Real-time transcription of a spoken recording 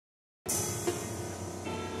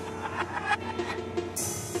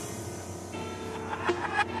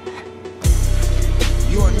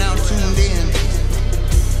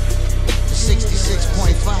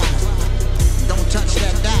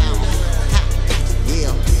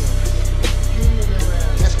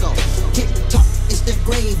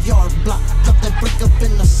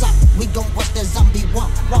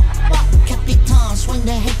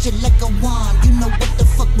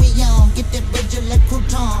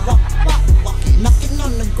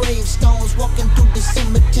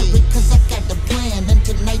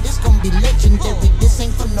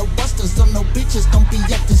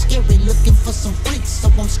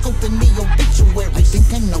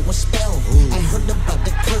about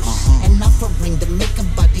the curse. An offering to make a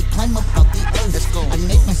body climb up out the earth. Let's go. I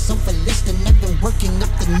made myself a list and I've been working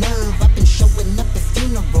up the nerve. I've been showing up at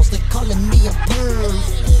funerals, they calling me a perv.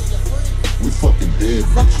 We fucking dead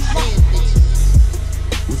bitches.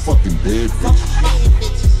 We fucking dead bitches.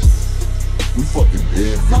 We fucking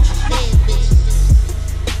dead bitches.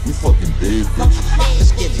 We fucking dead bitches.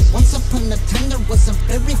 Let's get it. Once upon a time there was a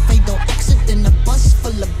very fatal accident. A bus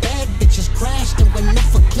full of bad bitches crashed and went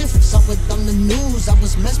off a cliff. Saw it on the news, I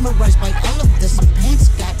was mesmerized by all of this. My pants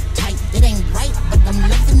got tight, it ain't right, but I'm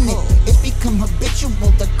loving it. It's become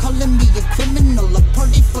habitual, they're calling me a criminal. A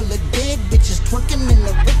party full of dead bitches twerking in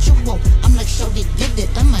a ritual. I'm like, shorty, get it,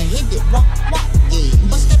 I'ma hit it. Walk, walk, yeah.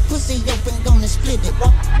 Bust that pussy open, gonna split it.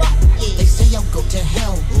 Walk, walk, yeah. They say I'll go to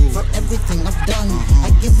hell for everything I've done.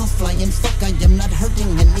 I give a flying fuck, I am not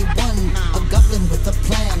hurting anyone. A goblin with a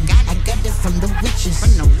plan, I got it from the witches.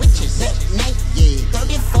 That night, yeah,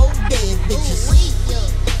 34 dead bitches.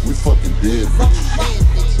 We fucking dead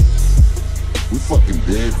bitches. We fucking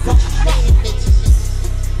dead bitches.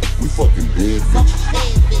 We fucking dead bitches.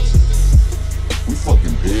 We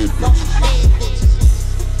fucking dead bitches.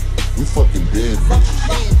 We fucking dead bitches.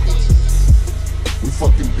 We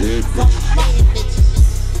fucking dead bitches.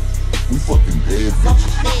 We fucking dead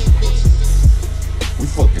bitches. We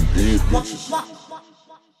fucking dead bitches.